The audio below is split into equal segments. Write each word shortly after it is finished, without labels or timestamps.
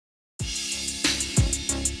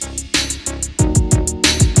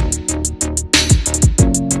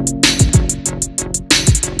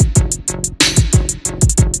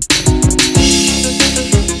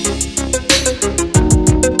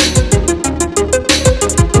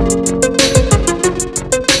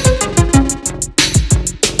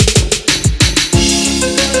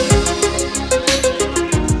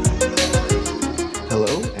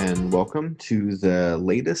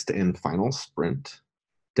latest and final sprint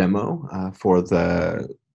demo for the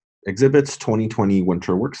Exhibits 2020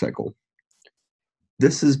 Winter Work Cycle.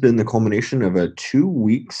 This has been the culmination of a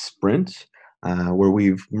 2-week sprint where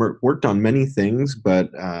we've worked on many things,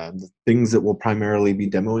 but the things that we'll primarily be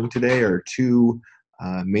demoing today are two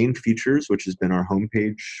main features, which has been our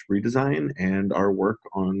homepage redesign and our work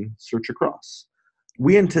on Search Across.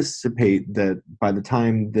 We anticipate that by the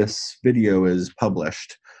time this video is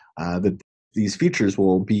published, that these features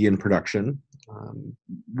will be in production.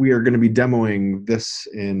 We are going to be demoing this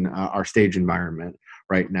in our stage environment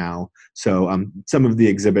right now. So some of the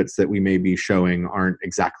exhibits that we may be showing aren't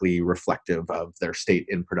exactly reflective of their state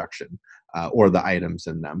in production or the items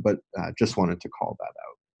in them, but just wanted to call that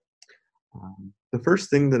out. The first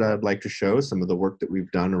thing that I'd like to show is some of the work that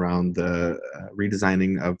we've done around the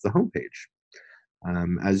redesigning of the homepage.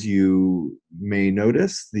 As you may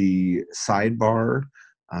notice, the sidebar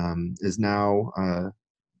is now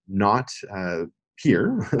not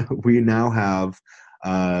here. We now have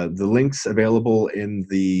the links available in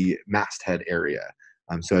the masthead area.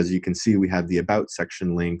 So as you can see, we have the About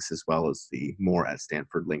section links as well as the More at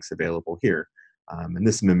Stanford links available here. And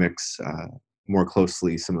this mimics more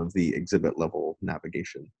closely some of the exhibit level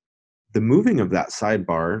navigation. The moving of that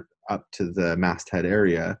sidebar up to the masthead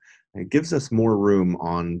area, it gives us more room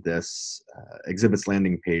on this exhibits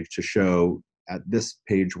landing page to show at this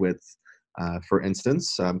page width, for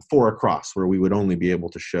instance, 4 across, where we would only be able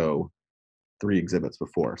to show 3 exhibits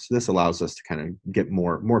before. So this allows us to kind of get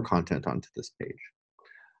more content onto this page.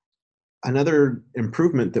 Another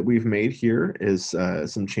improvement that we've made here is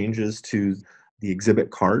some changes to the exhibit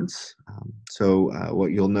cards. So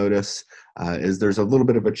what you'll notice is there's a little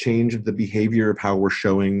bit of a change of the behavior of how we're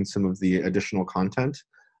showing some of the additional content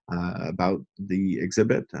about the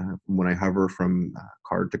exhibit when I hover from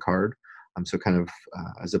card to card. So kind of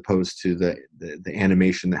as opposed to the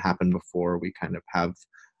animation that happened before, we kind of have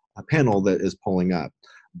a panel that is pulling up.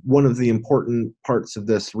 One of the important parts of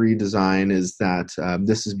this redesign is that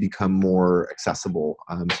this has become more accessible.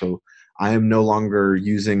 So I am no longer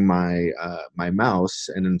using my my mouse,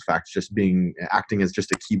 and in fact just acting as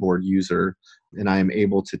just a keyboard user, and I am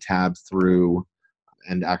able to tab through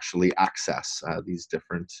and actually access these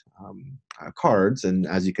different cards. And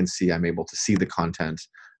as you can see, I'm able to see the content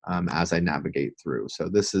as I navigate through. So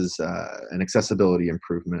this is an accessibility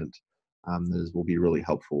improvement that will be really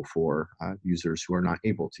helpful for users who are not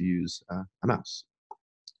able to use a mouse.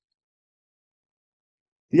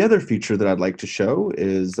 The other feature that I'd like to show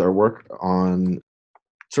is our work on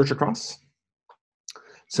Search Across.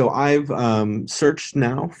 So I've searched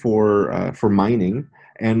now for mining,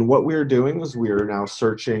 and what we're doing is we're now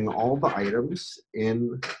searching all the items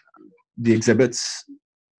in the exhibits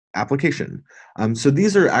application. So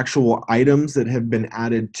these are actual items that have been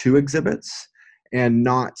added to exhibits and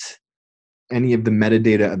not any of the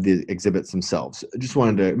metadata of the exhibits themselves. I just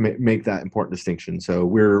wanted to make that important distinction. So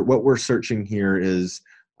what we're searching here is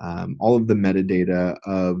all of the metadata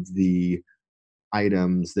of the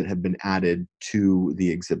items that have been added to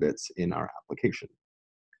the exhibits in our application.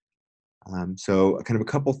 So kind of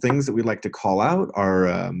a couple things that we'd like to call out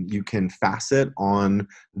are you can facet on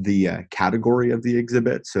the category of the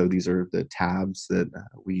exhibit. So these are the tabs that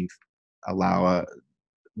we allow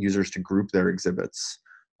users to group their exhibits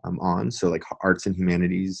on. So like arts and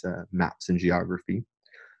humanities, maps and geography.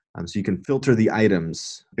 So you can filter the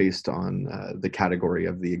items based on the category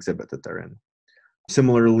of the exhibit that they're in.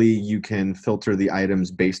 Similarly, you can filter the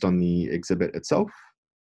items based on the exhibit itself.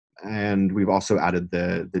 And we've also added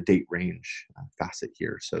the date range facet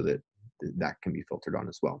here so that that can be filtered on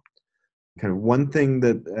as well. Kind of one thing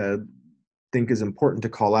that I think is important to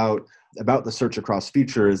call out about the Search Across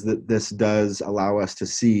feature is that this does allow us to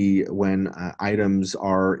see when items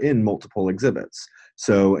are in multiple exhibits.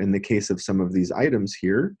 So in the case of some of these items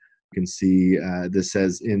here, you can see this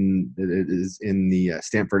says it is in the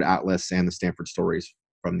Stanford Atlas and the Stanford Stories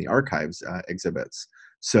from the Archives exhibits.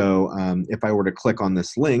 So if I were to click on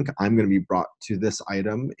this link, I'm going to be brought to this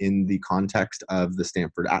item in the context of the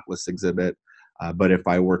Stanford Atlas exhibit. But if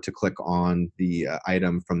I were to click on the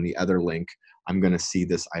item from the other link, I'm going to see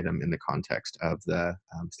this item in the context of the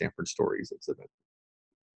Stanford Stories exhibit.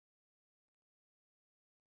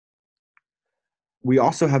 We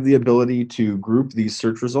also have the ability to group these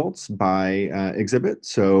search results by exhibit.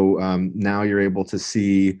 So now you're able to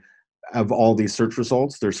see of all these search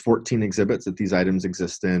results, there's 14 exhibits that these items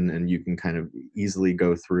exist in, and you can kind of easily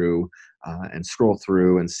go through and scroll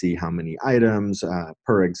through and see how many items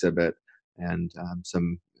per exhibit and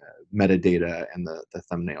some metadata and the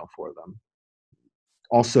thumbnail for them.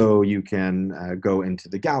 Also, you can go into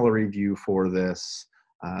the gallery view for this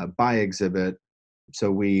by exhibit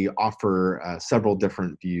So we offer several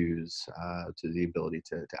different views to the ability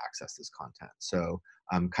to access this content. So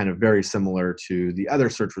kind of very similar to the other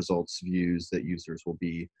search results views that users will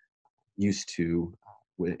be used to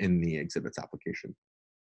in the exhibits application.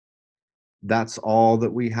 That's all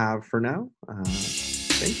that we have for now.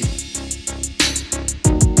 Thank you.